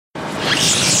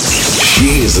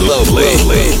She is lovely.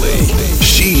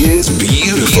 She is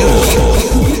beautiful.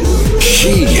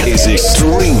 She is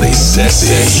extremely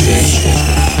sexy.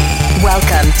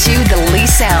 Welcome to the Lee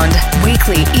Sound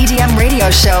weekly EDM radio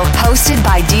show hosted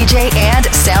by DJ and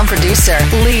sound producer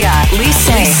Leah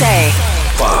Lise.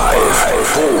 5,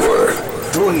 4,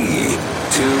 3,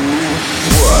 2,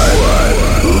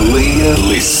 1. Leah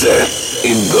Lise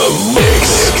in the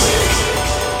mix.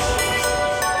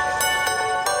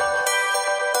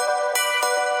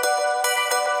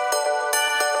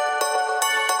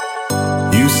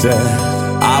 You said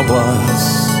I was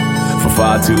for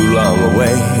far too long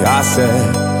away. I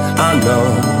said I know,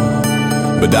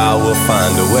 but I will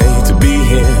find a way to be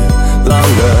here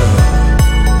longer,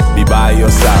 be by your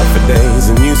side for days.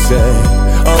 And you said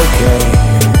okay,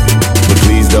 but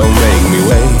please don't make me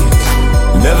wait.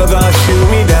 Never gonna shoot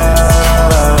me down.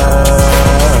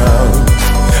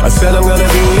 I said I'm gonna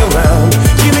be around.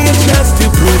 Give me a chance to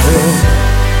prove it.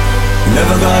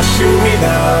 Never gonna shoot me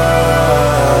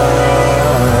down.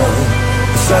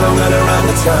 Said I'm gonna run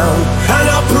the town, and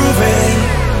I'll prove it.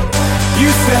 You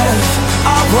said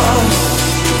I was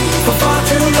for far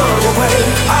too long away.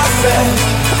 I said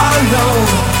I know,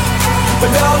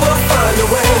 but I will find a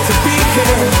way to be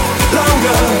here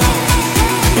longer,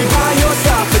 be by your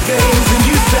side for days. And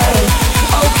you said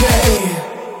okay,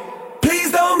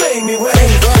 please don't make me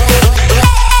wait.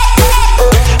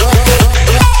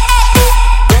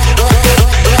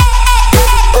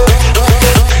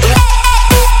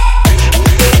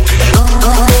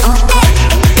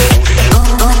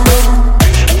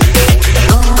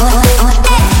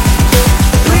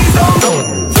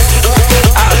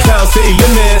 City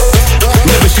limits,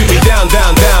 never shoot me down,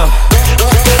 down, down.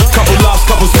 Couple lost,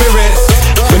 couple spirits,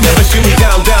 but never shoot me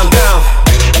down, down, down.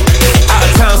 Out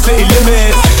of town, city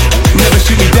limits, never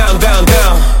shoot me down, down,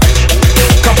 down.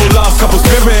 Couple lost, couple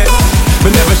spirits,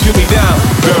 but never shoot me down,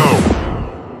 down.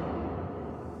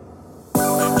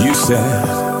 You said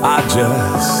I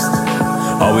just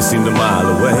always seemed a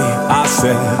mile away. I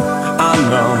said I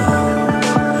know,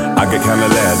 I get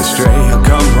kinda led astray. I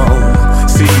come home,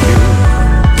 see you,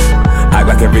 act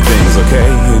like everything's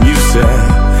okay, and you said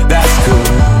that's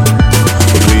cool,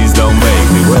 but please don't make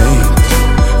me wait.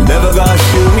 Never gonna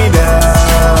shoot me down.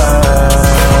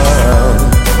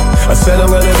 I said I'm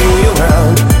gonna be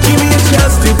around. Give me a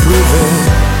chance to prove it.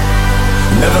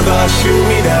 Never gonna shoot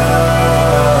me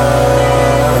down.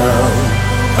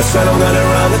 I said I'm gonna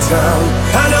run the town,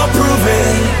 and I'll prove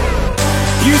it.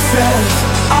 You said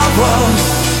I was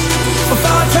for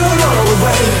far too long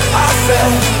away. I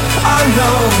said I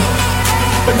know,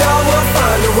 but now we'll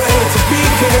find a way to be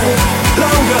here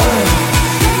longer,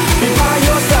 be by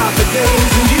your side for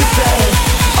days. And you said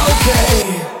okay,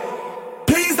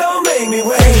 please don't make me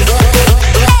wait.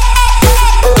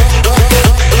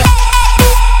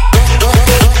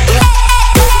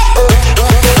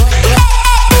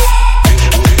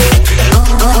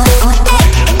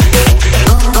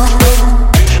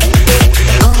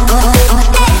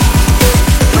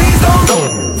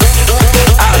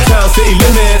 City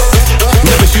limits,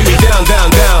 never shoot me down,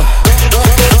 down, down.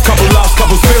 Couple lost,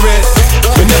 couple spirits,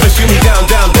 but never shoot me down,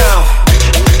 down, down.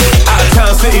 Out of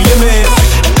town, city limits,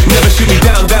 never shoot me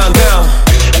down, down, down.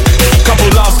 Couple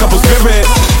lost, couple spirits,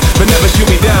 but never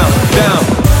shoot me down, down.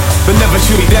 But never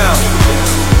shoot me down,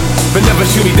 but never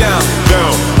shoot me down,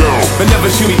 down, down. But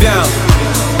never shoot me down,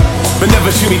 but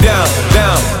never shoot me down,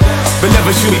 down. But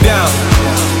never shoot me down,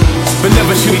 but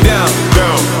never shoot me down,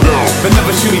 down, down. But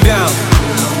never shoot me down,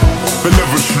 but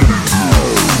never shoot me down.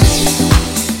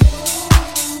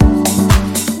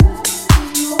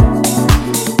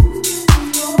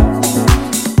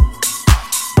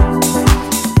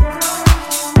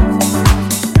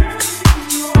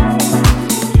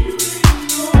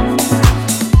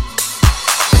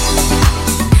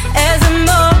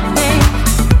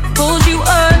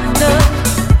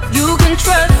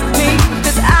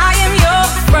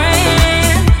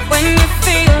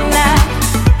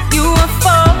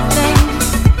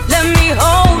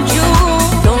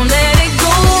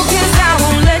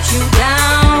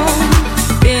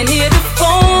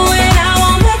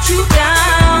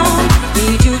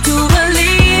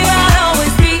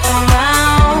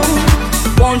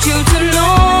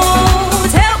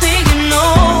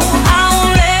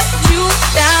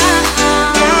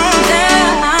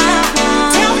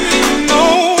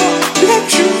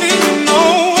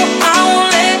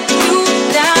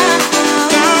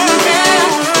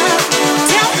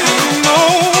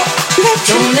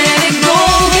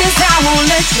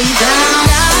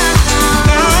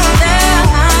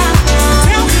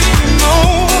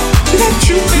 Let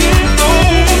you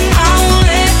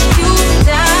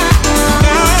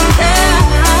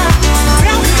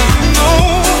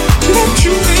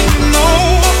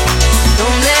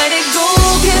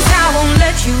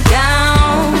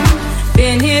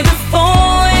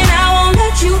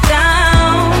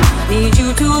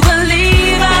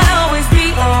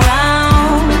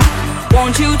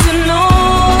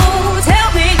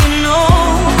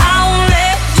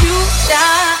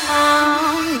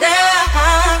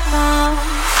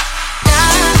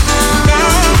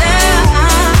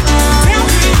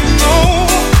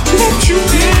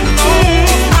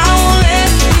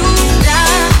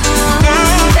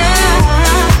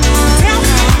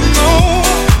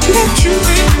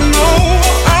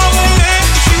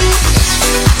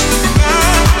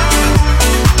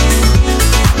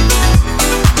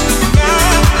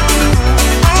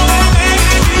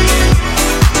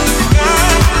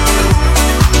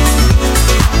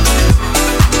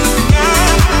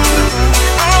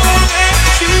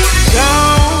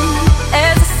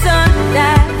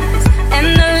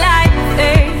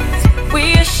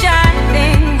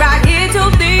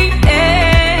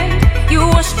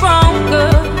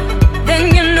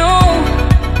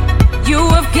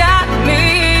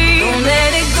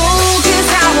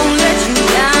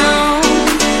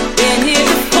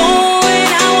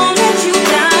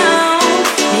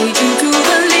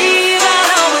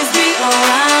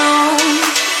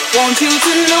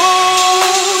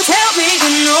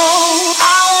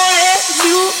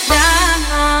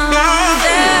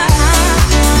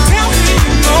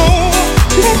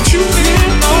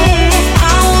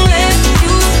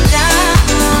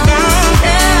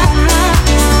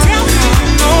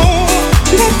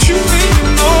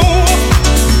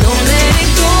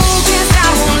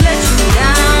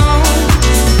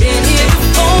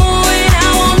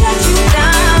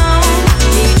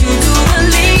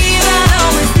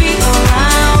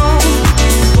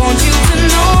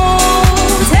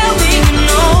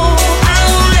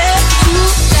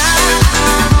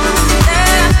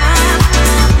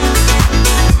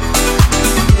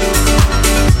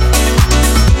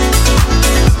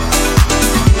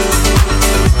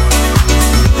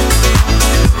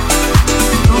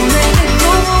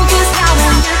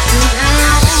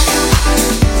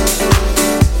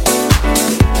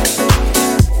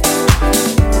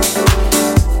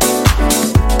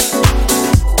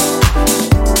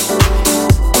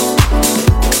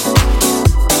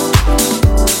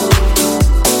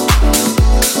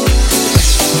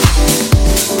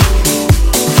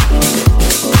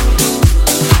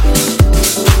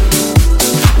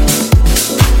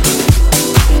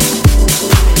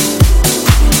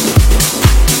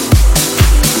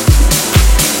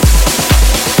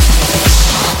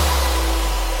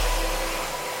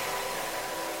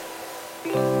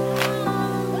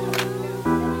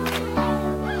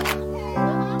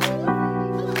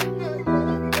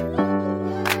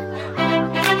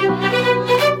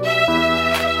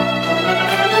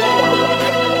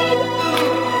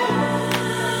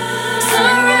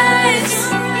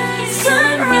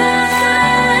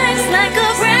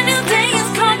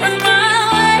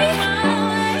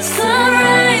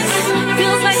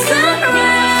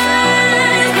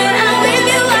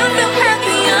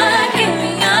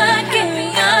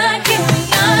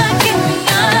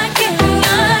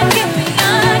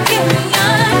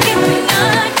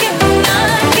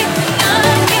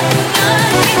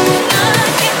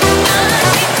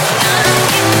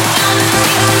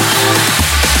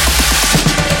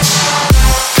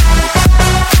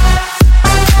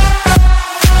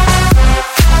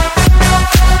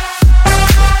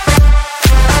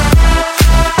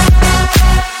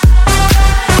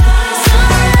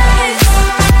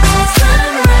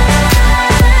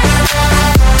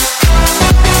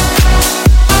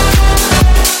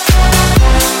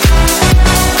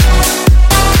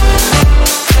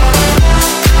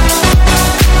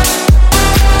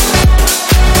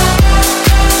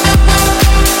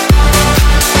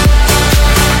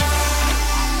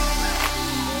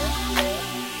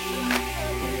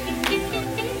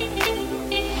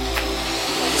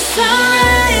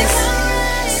Sunrise,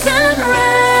 sunrise,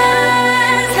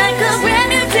 like a brand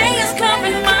new day is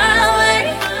coming my way.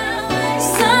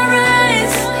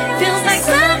 Sunrise, feels like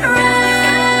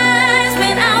sunrise.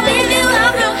 When I'm with you, I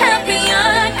feel happy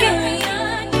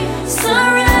again.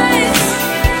 Sunrise,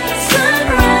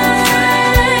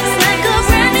 sunrise, like a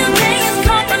brand new day is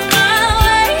coming my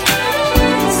way.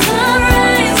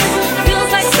 Sunrise, feels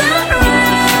like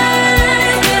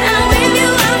sunrise. When I'm with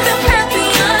you, I feel happy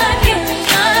again.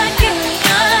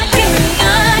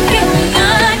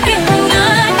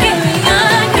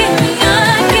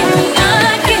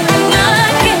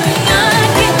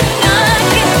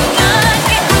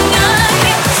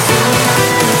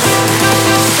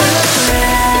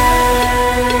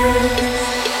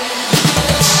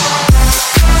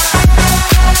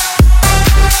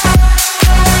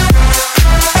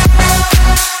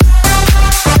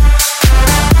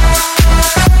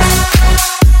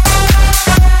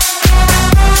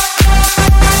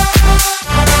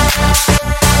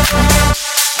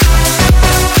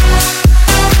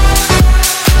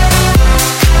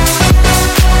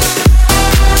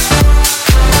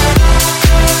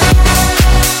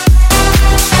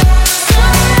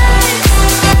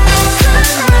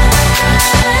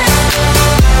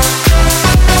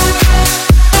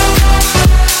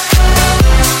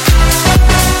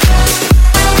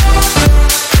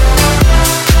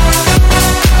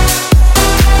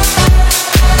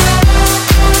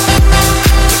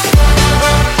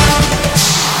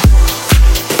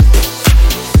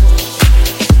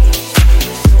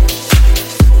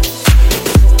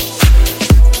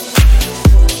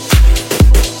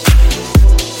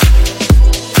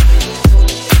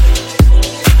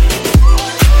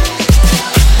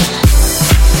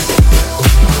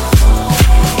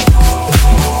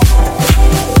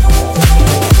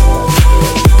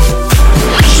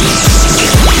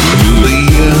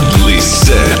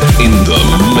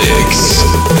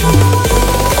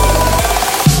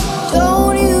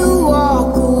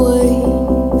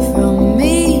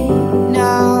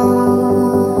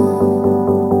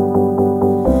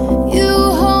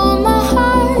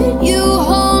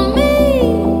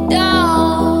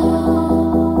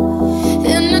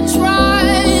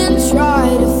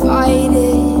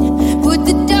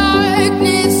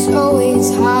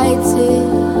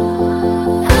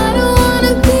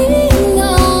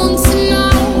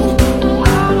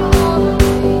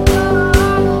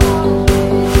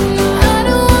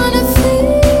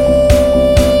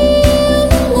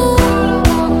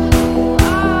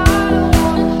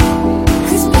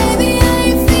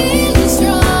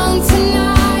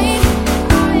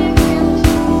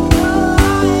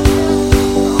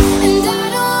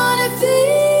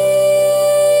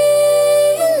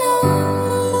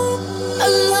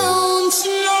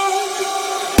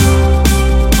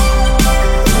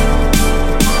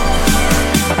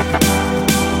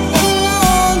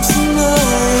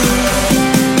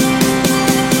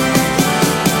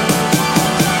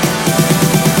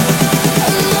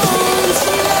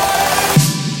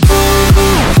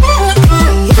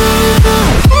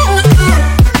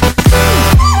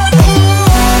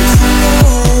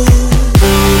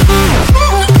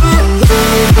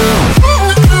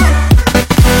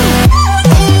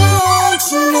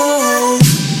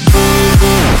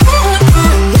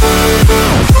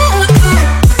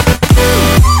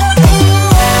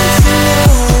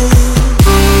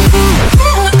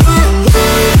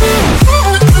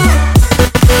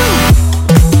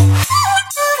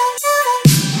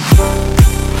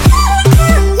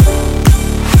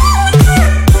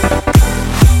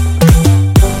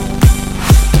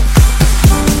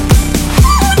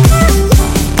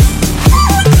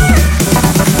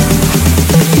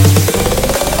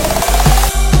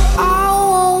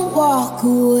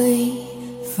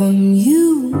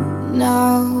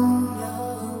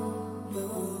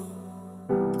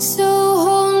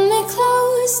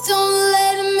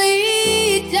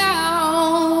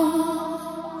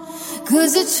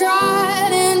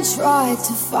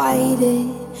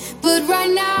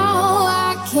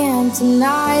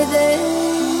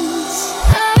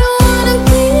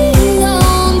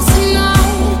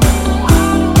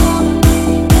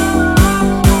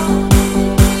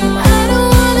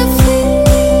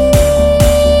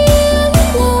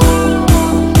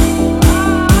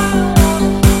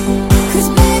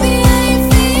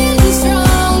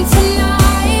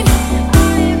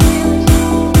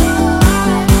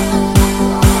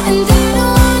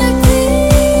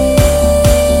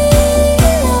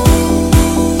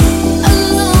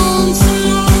 Alone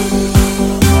tonight.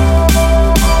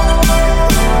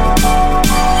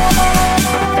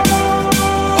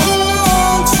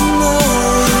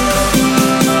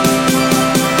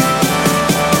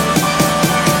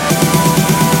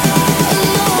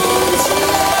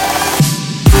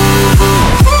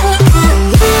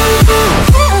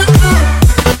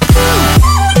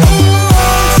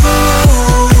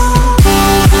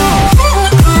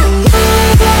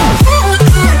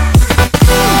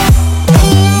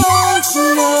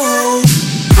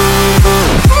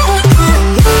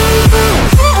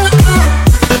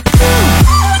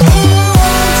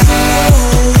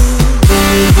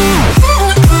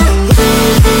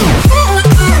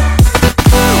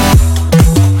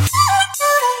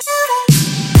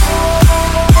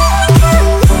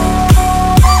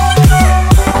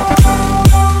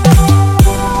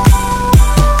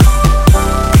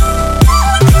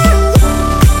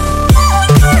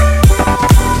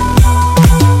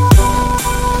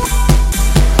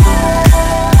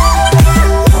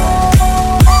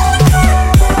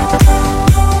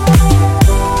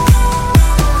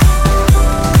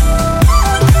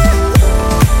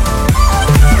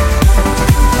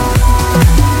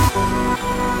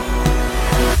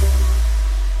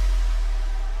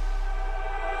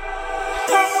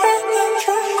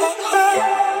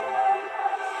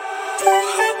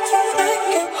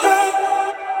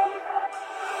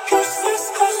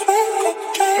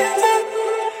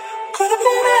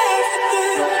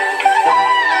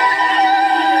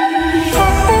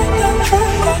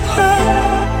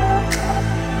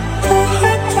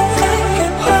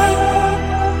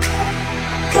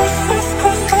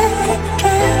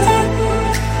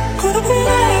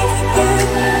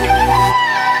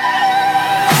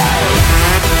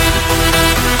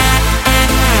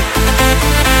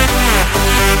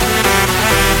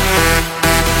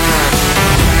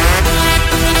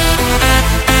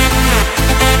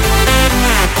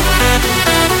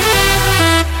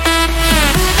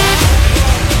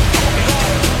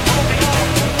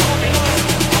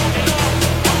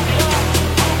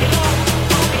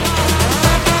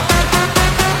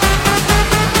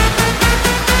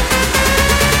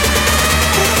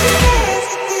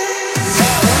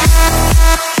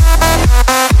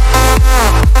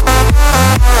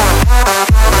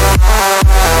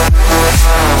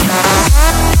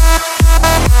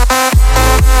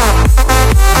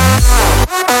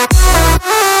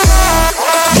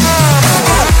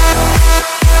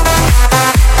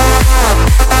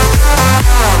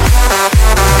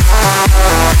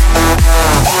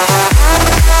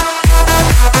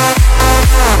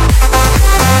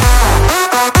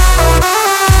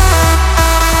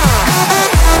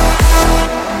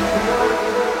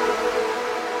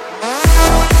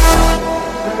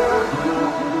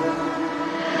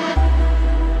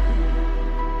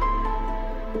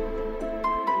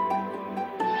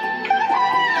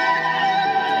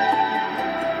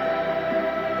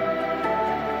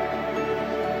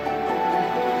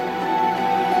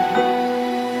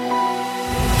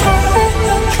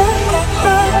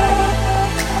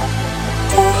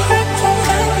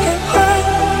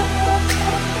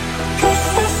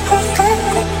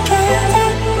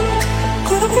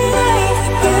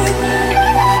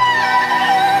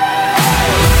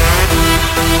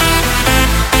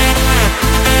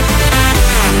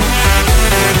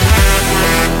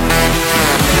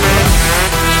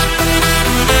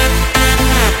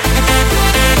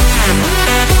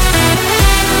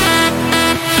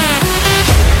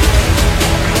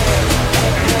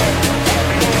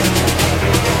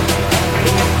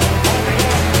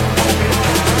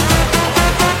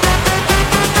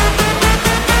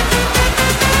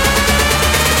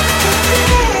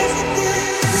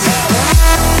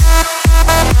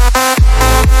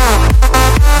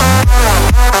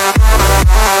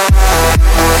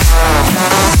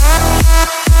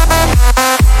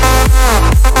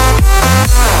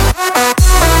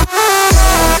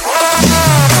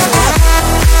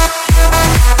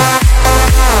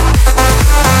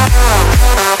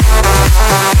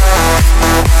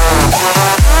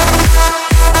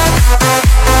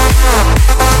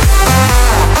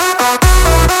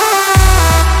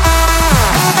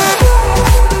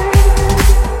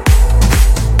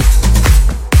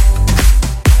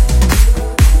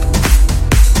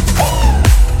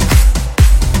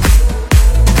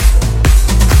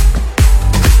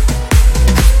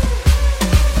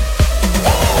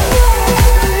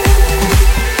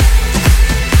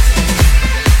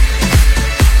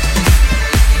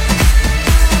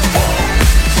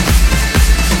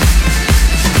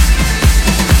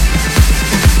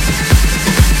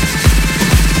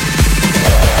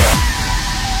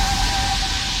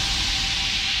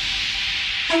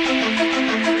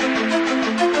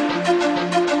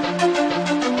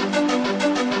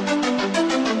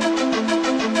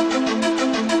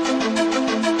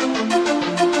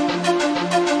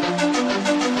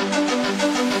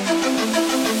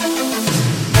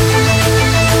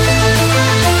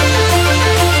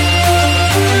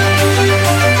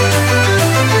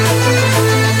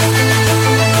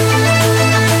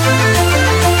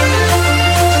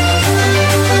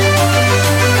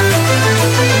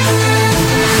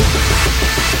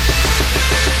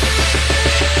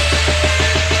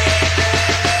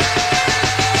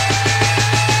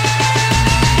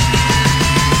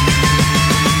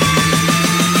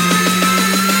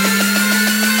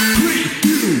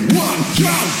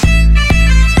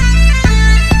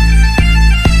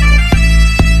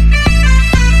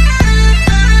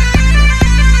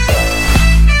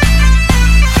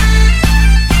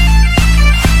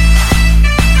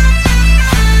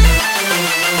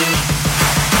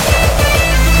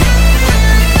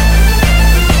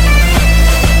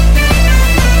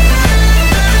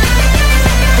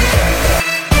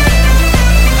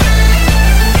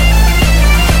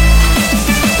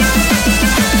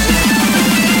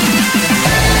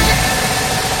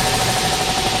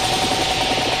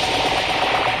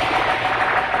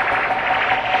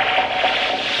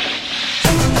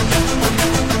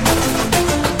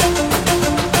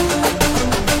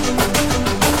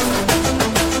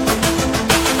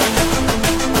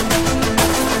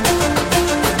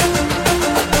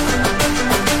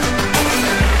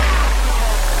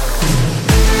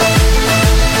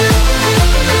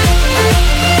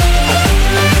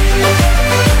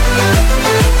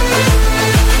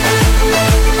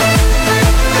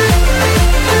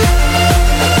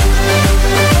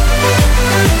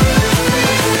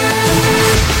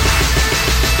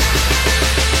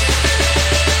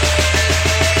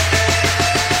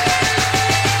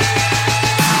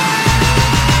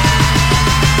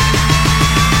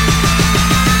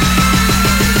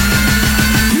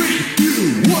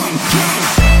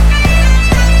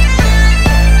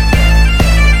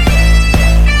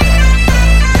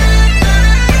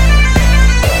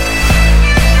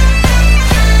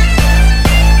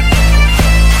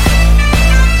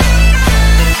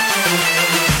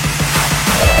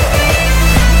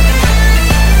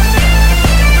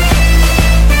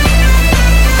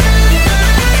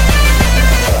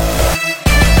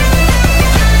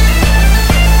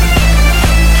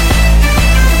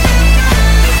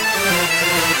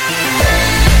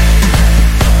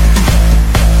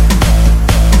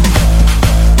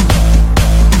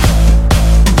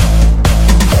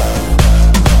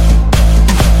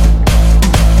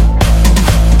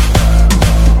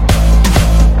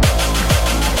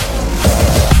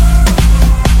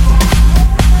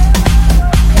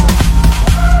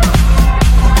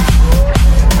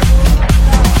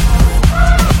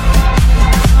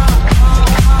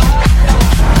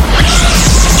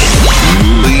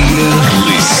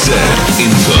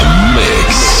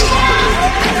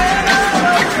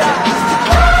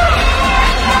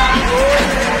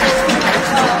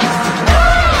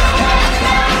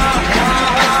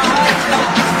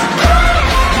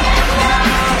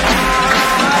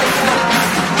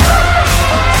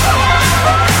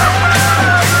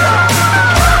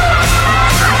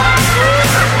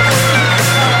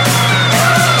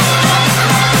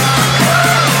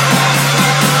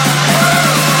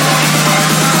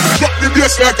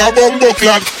 like a bumbo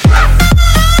clock.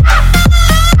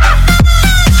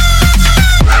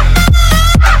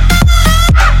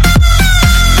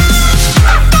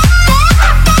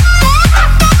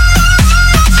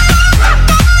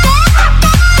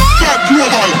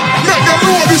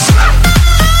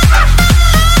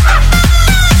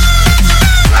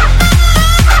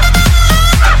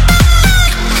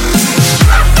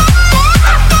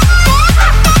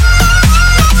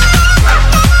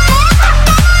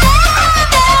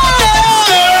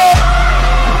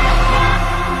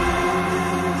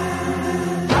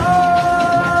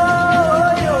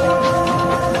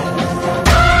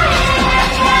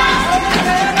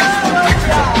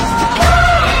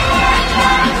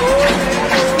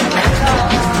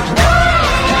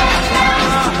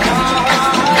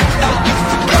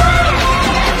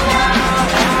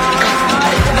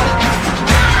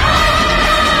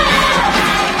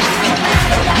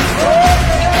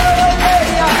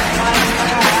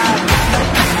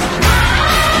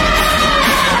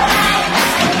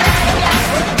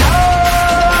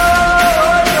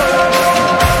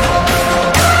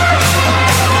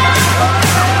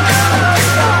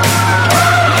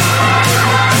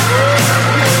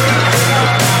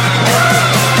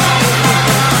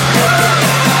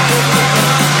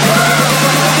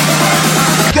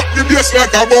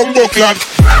 Like a bumbo clock.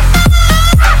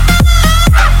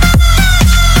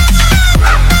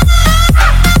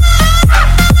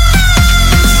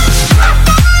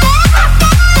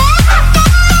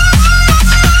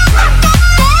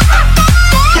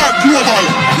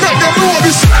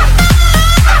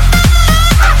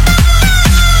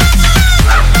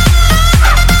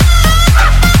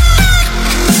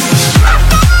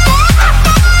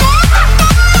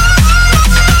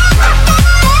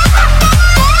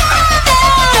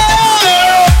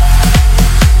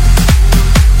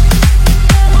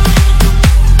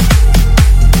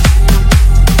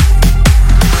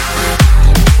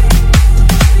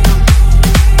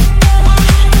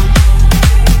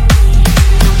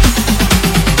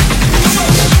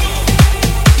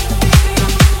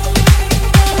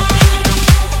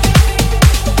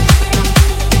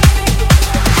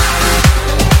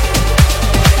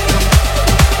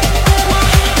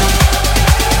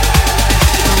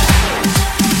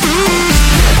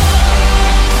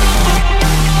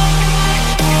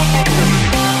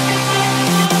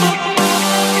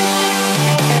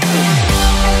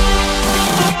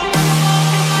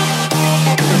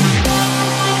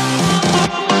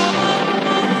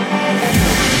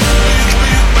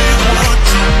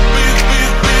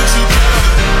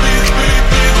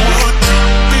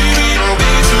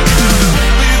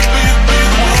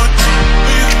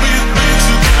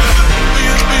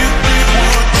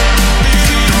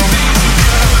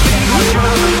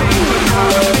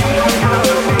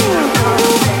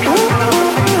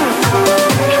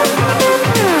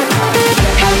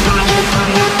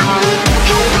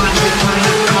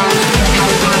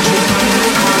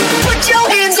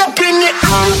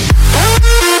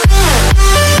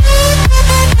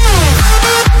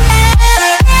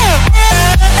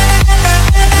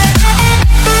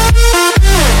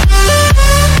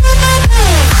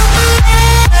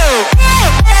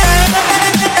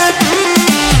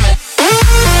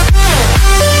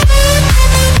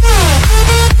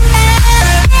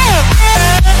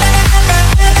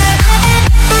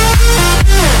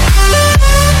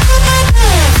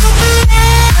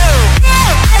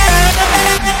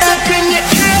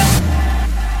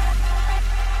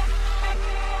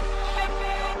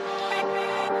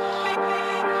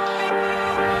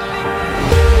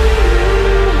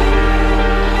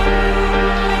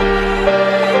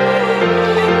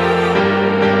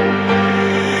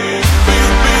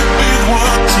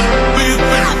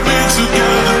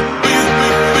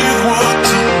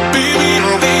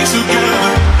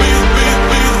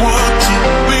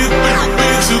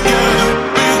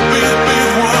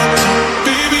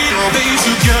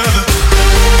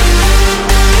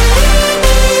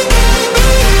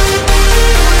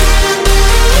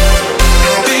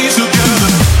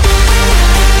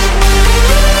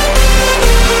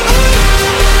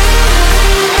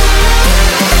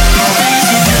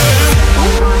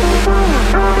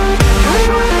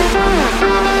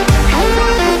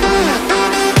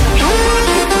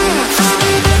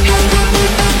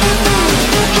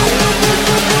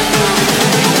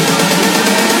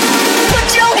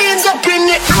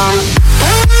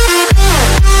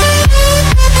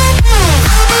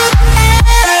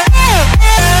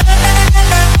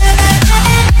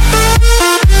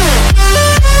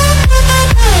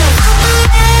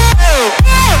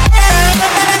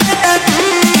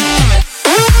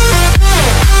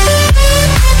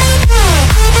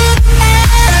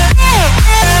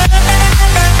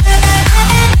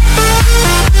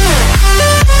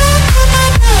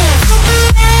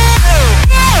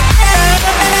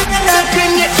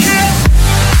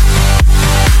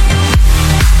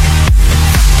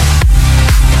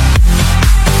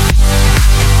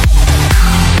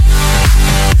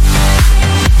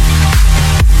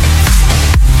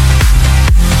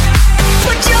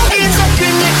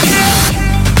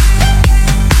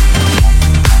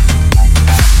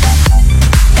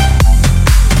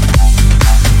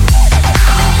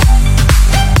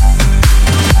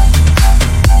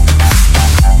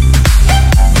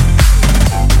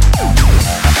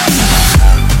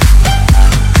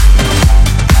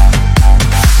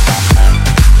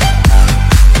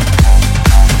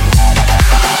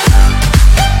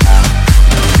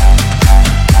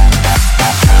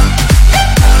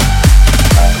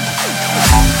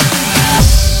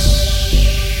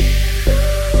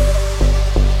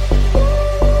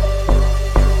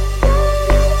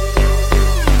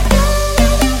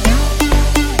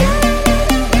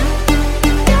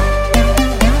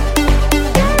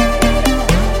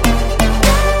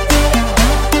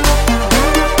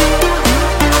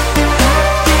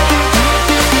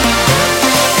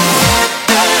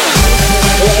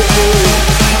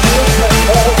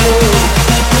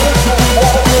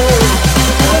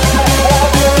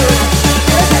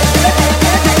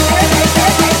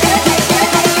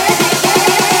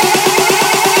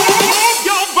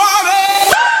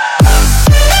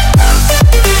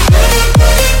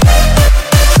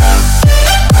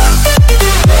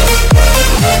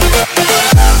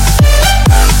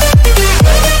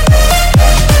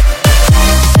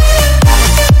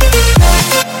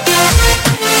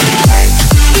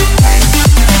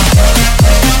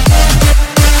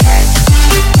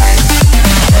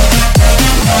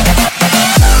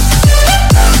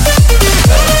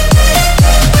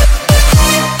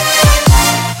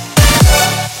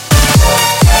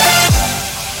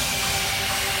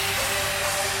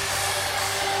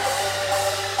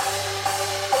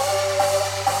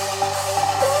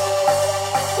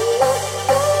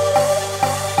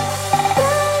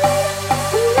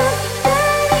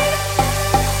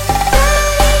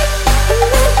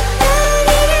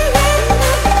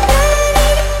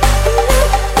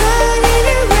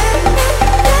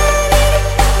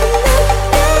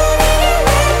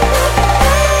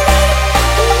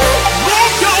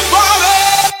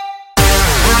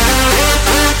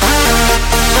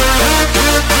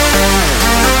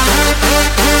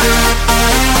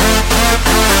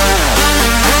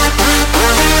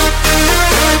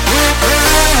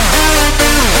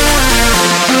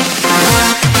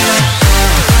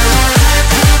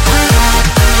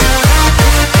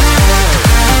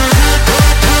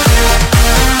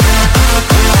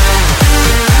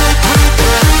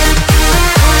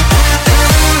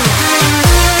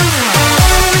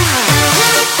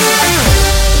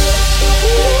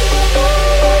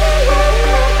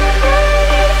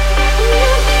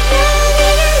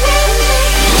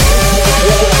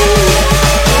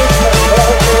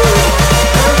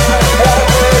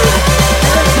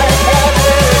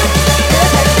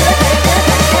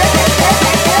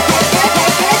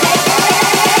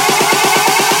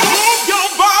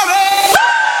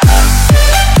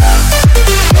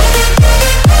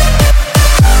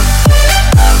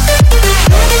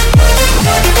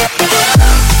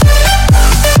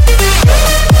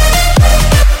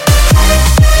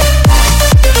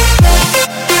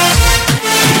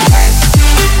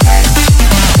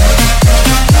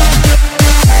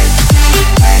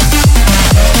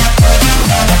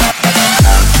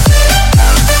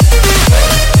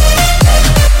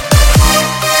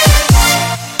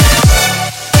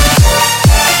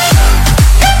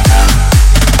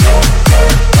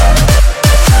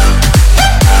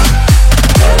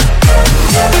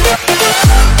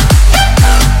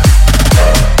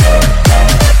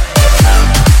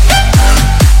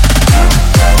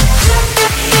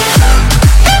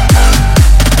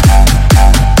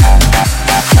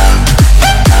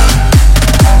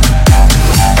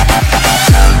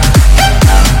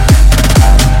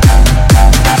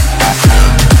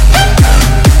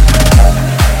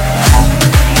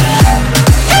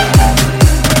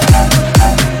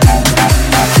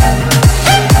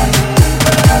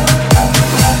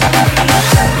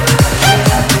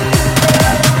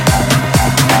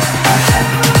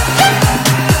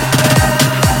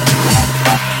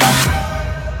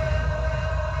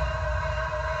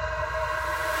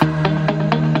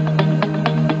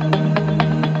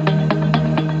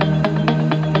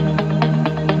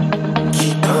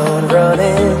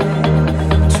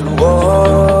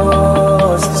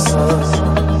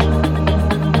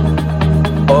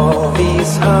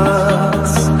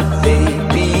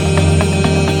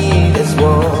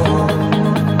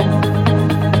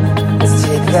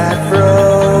 that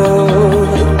road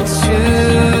into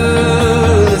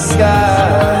the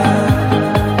sky.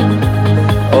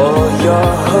 All your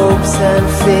hopes and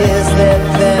fears, let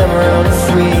them run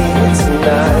free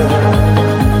tonight.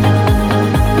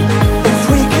 If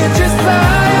we could just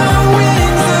fly on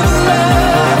wings of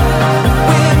love,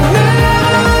 we'd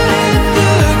never hit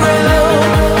the ground.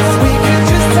 If we could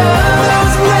just turn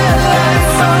those red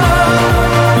lights on,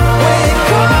 wake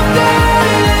up that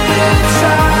inner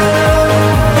child.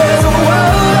 There's a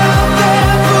world out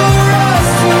there for us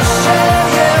to share.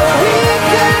 Yeah, we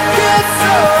could get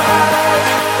so high.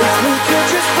 If we could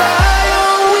just fly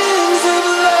on wings of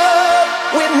love,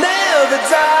 we'd never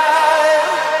die.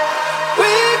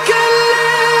 We could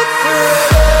live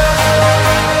forever.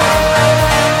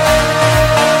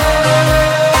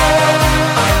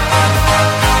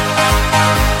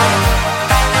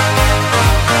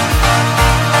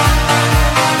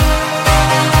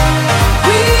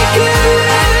 We could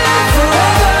live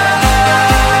forever.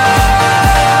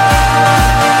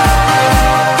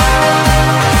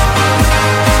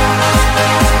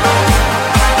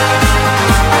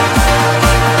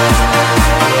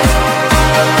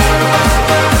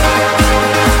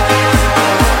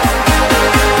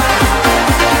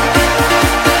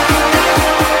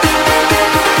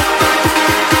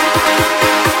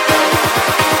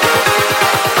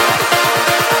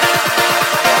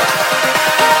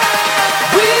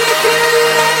 We could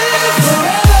live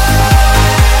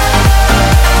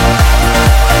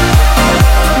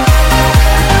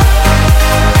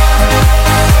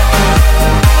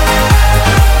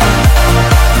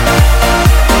forever.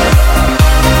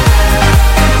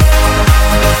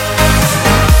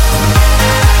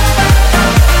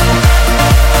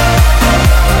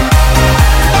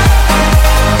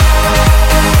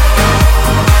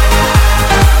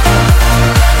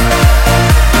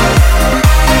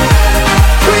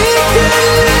 We could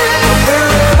live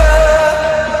forever.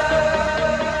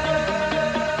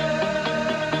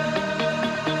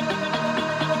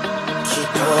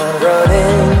 Keep on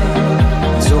running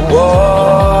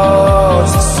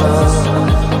towards the sun.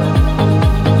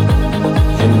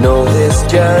 You know this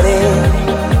journey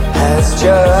has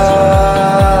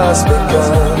just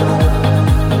begun.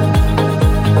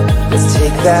 Let's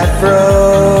take that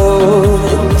road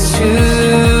into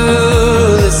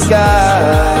the sky.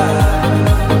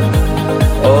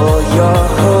 All your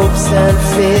hopes and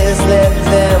fears, let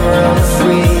them run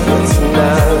free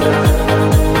tonight.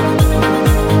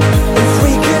 If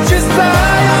we could just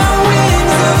fly on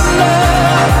wings of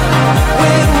love,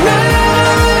 we'd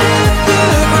never hit the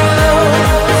ground.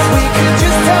 If we could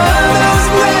just turn those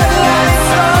red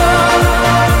lights on,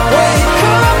 wake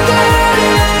up that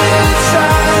inner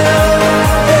child.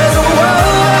 There's a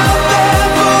world out there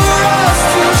for us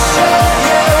to share.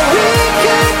 Yeah, we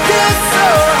could get so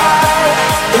high.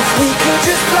 If we could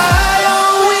just fly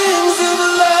on wings of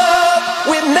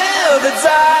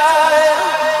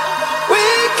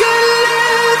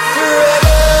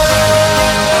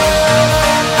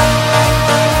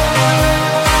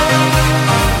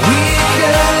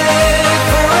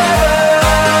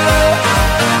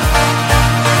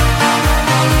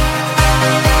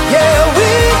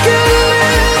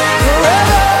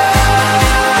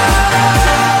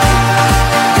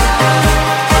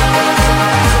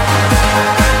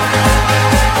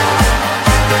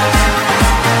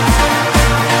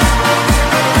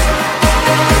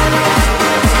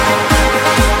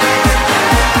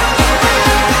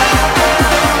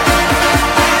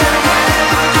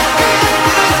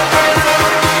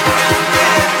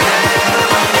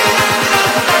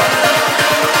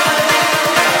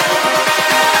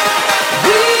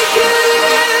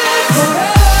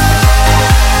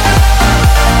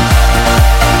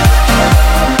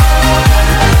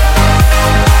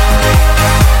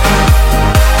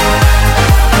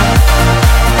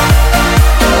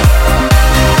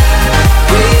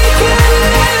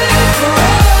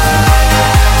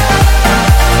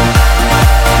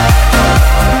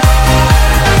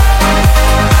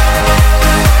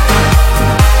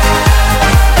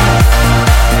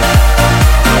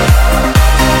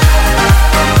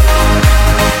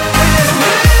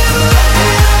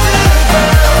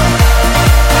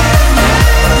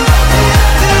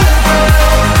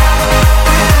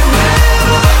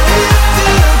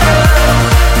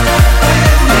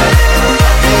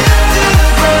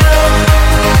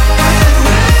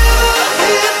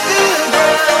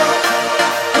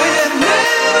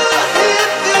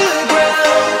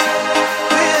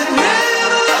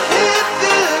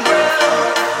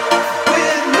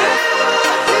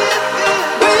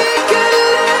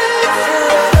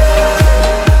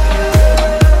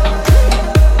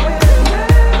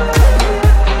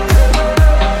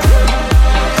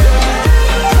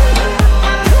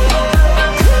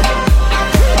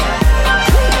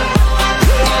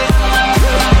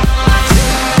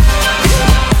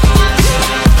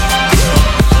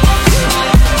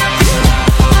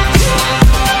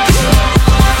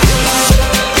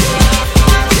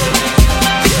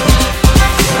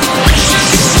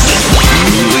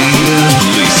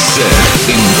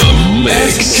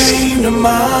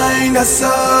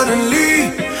suddenly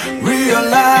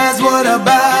realize what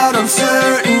about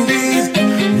uncertainties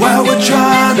while we're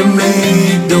trying to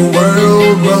make the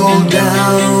world roll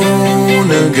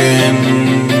down again.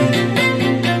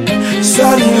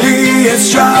 Suddenly it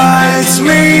strikes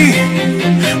me,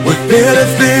 we feel to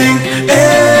think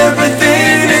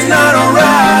everything is not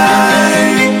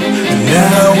alright, and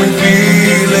now we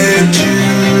feel it too.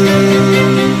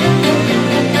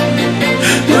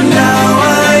 But now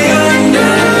I understand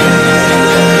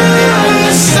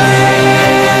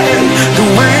the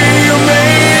way you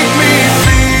make me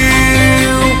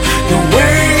feel, the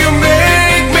way you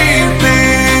make me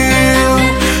feel,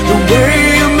 the way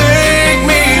you make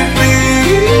me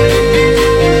feel.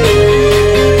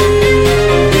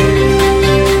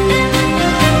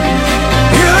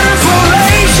 Beautiful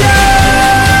Asian,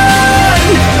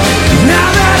 now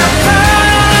that I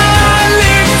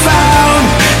finally found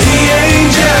the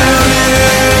angel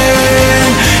in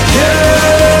you.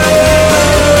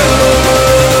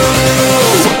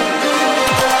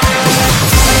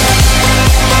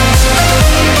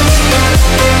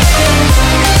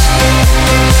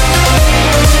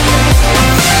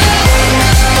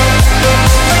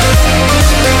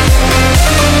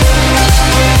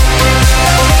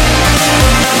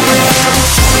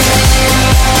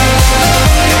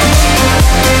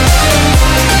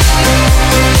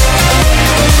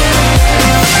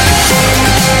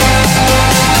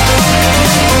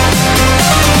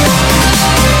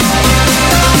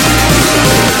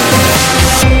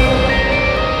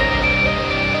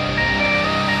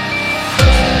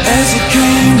 As it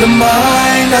came to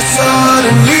mind, I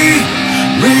suddenly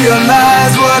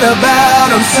realized what about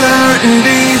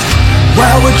uncertainties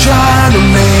while we're trying to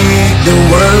make the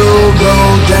world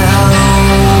roll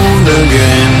down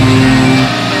again.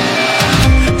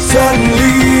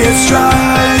 Suddenly it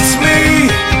strikes me,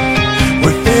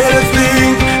 we're there to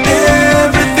think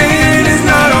everything is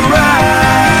not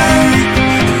alright,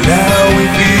 and now we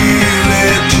feel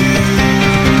it too.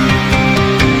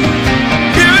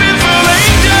 Beautiful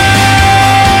angel,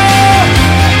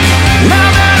 now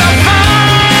that I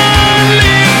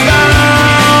finally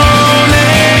found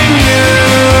in you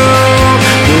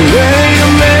the way you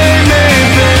made me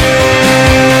feel.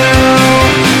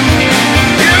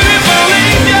 Beautiful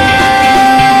angel.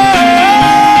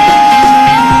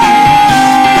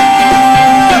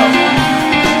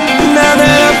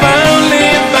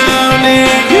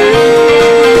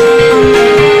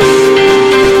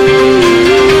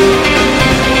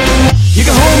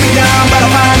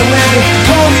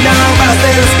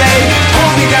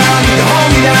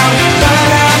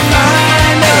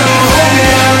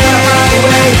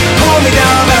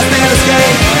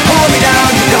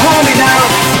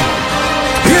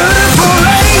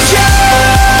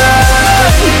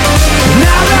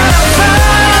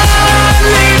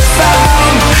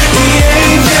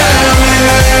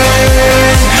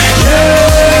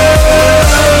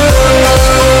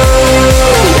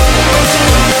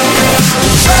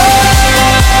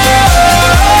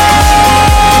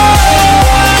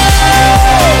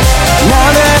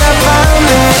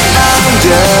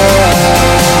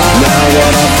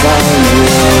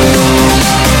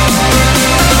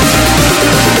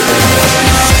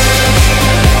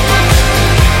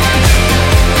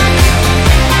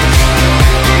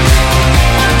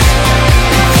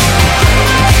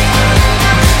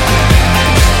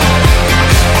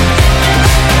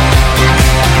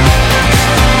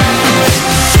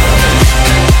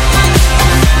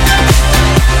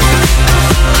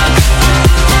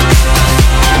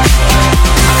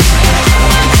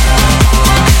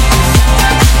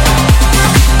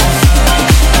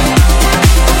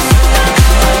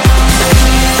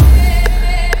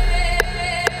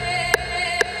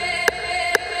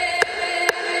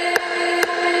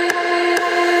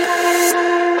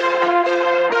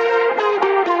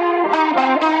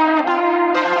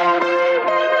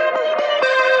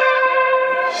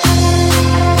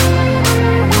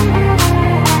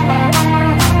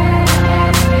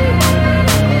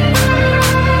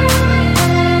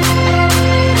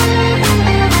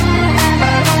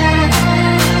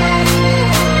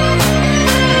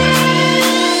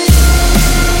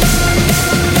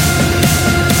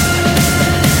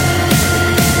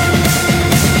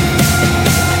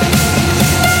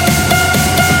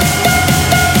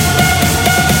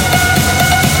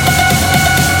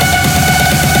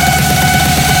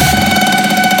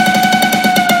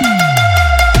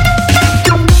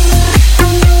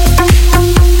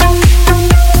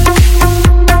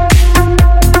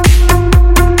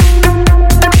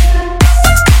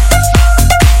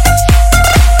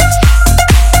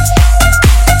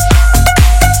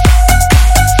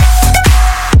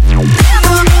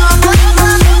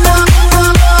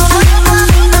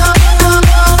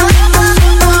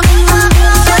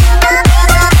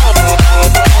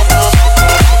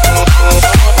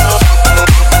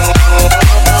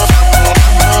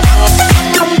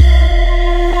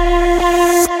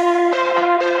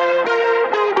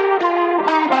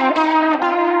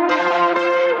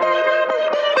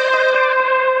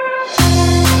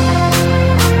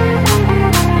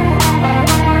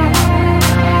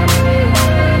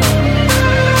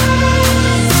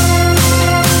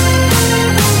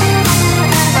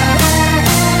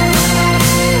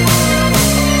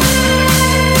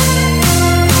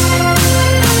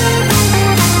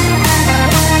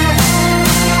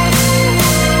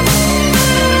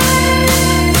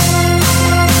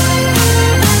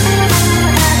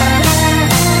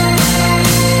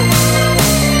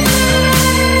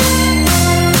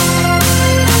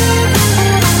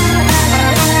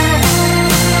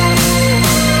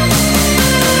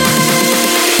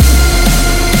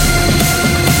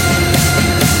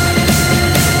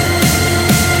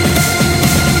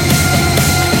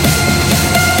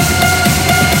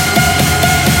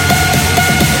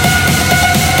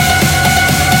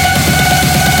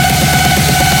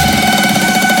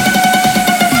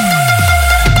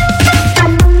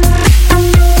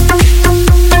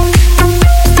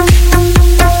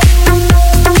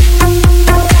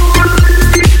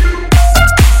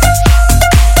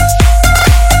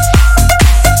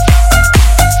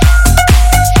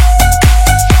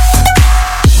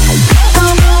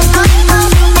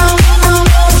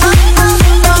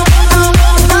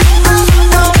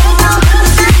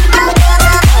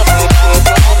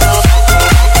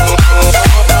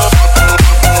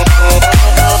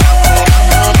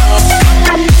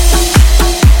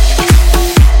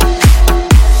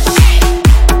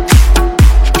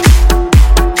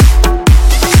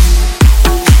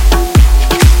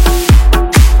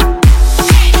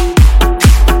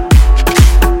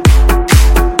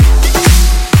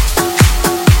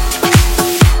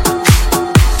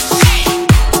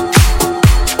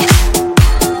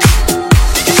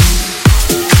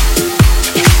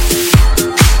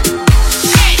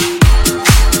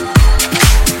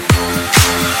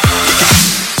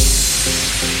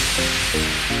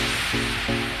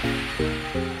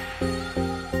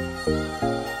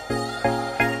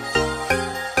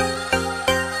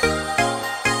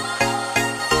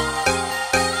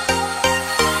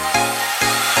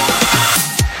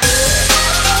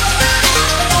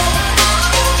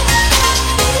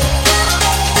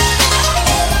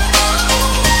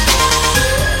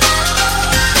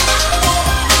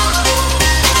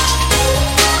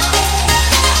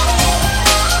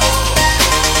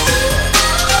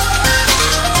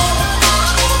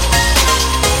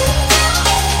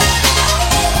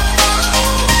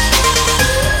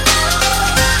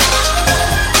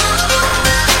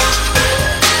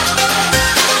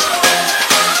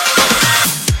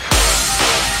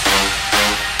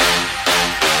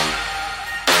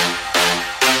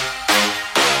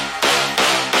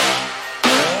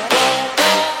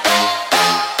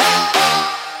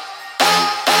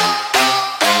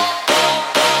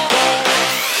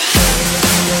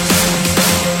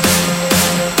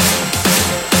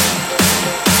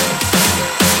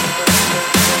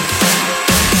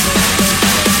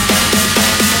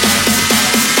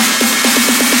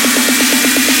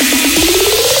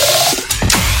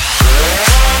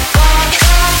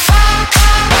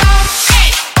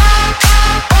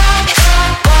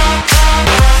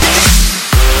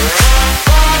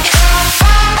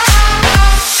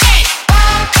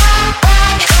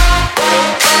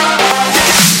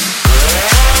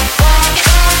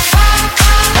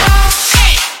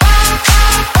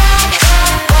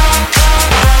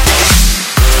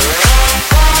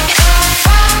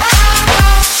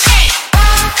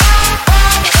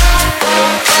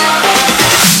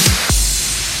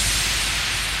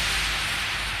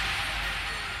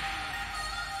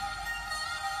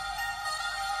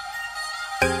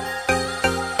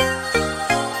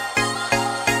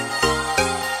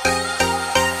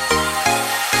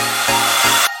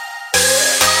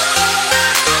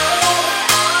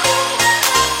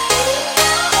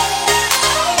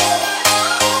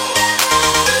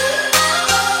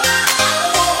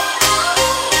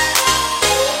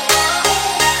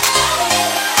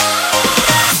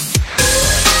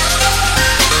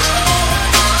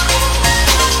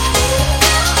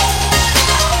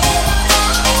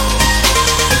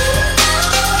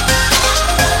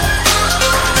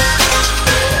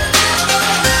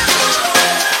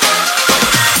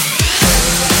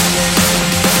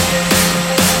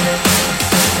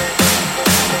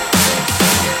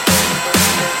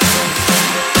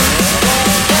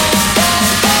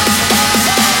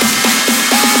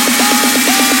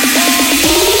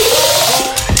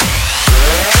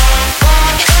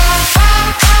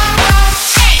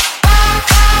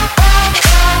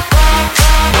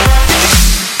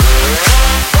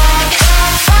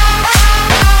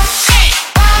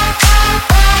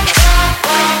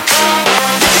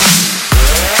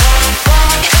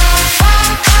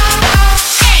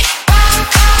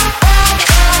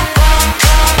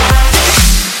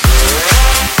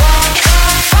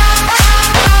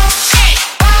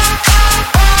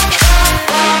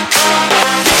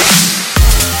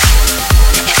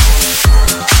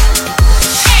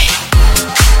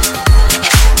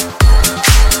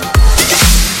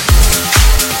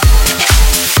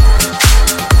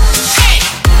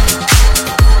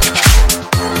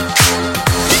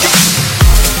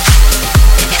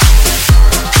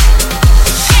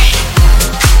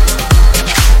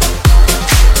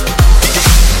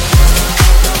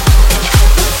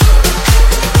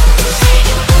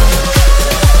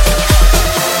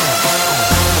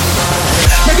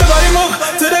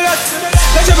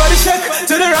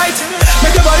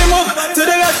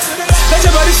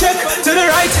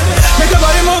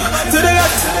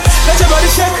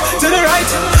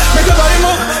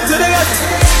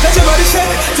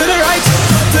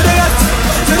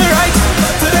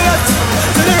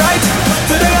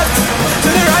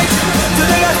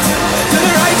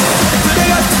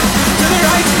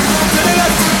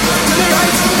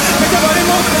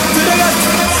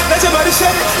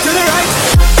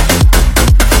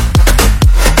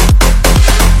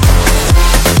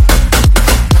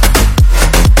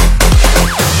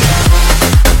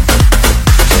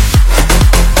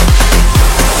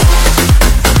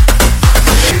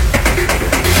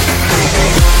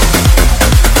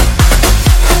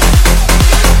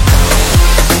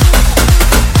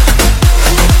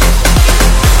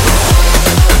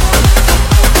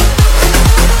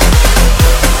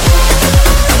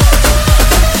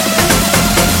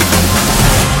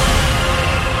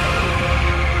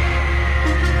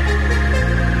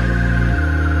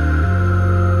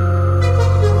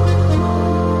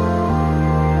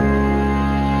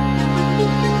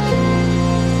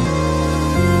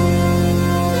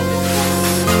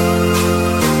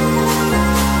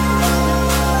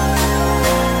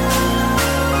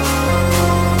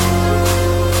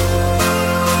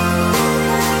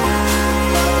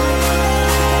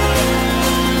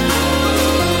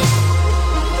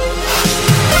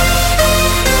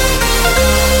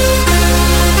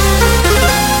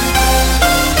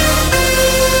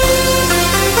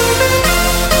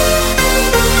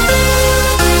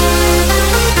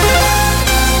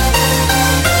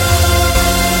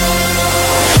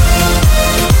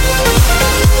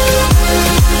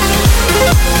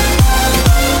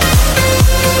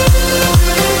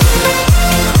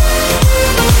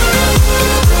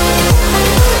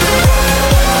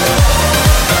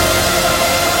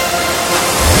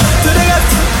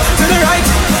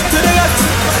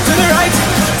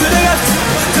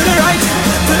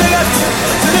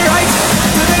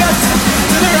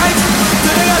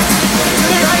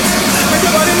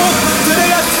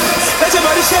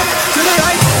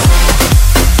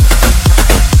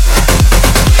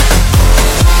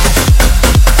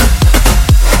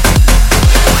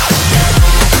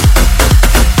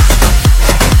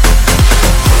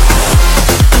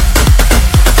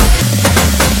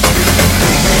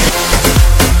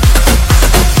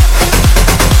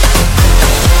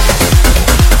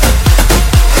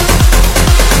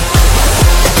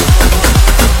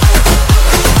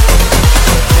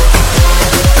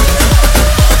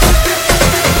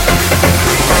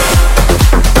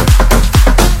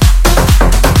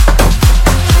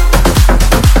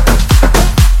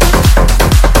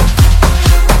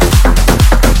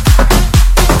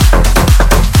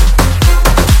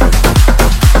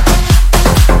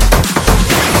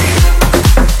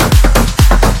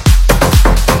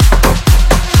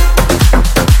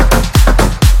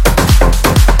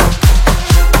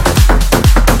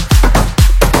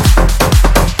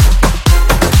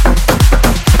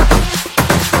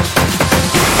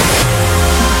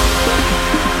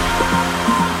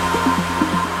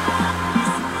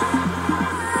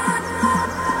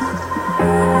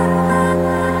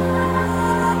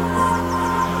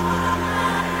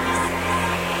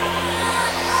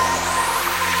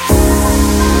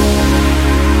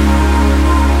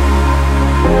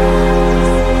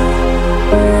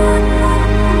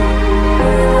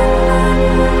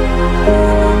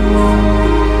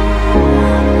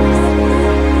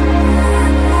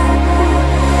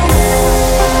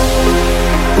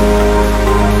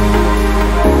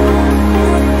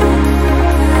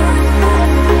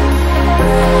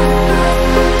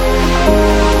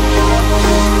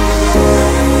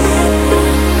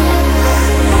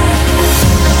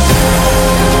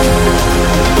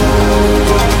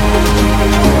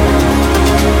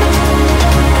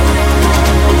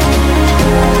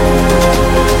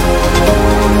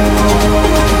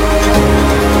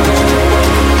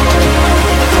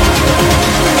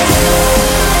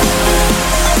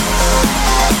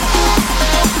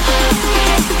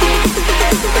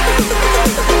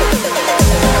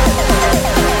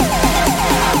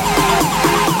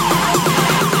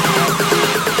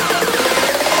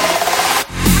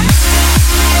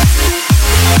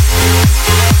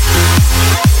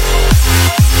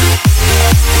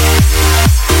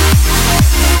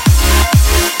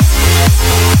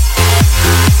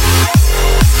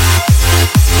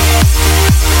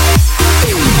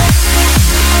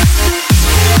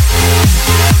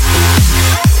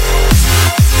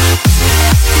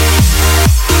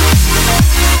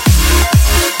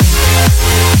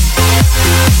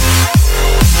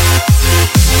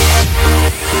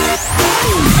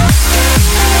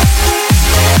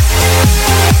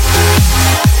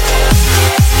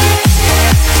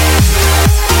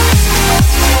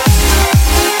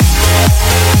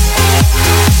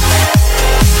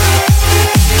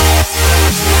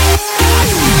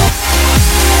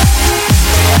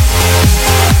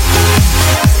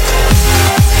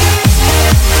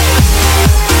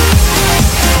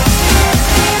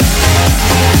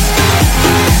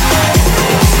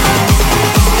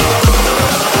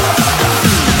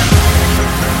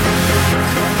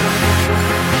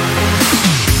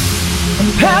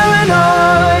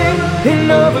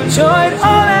 overjoyed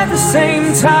all at the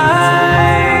same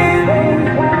time.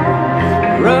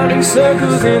 Running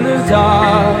circles in the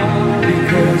dark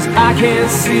because I can't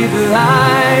see the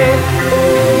light.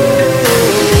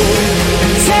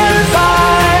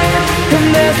 Terrified,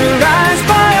 and mesmerized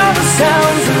by all the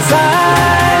sounds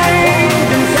inside.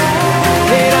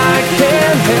 And I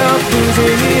can't help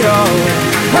losing it all.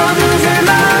 I'm losing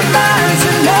my mind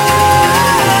tonight.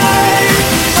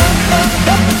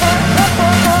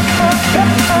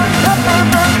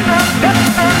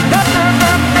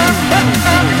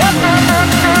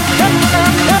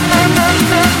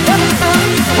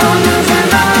 I'm losing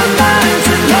my mind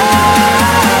tonight.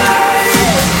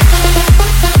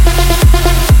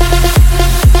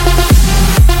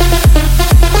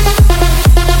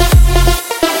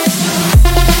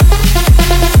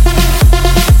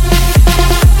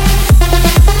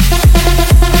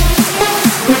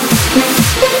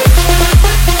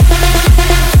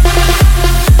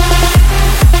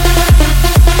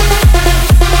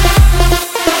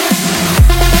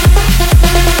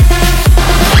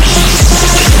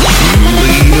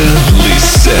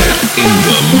 In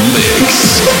the mix.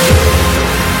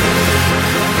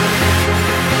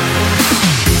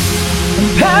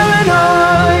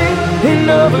 Paranoid and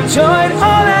overjoyed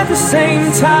all at the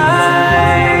same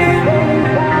time.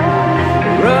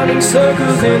 Running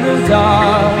circles in the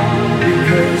dark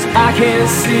because I can't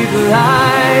see the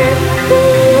light.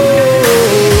 Ooh,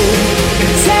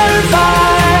 terrified.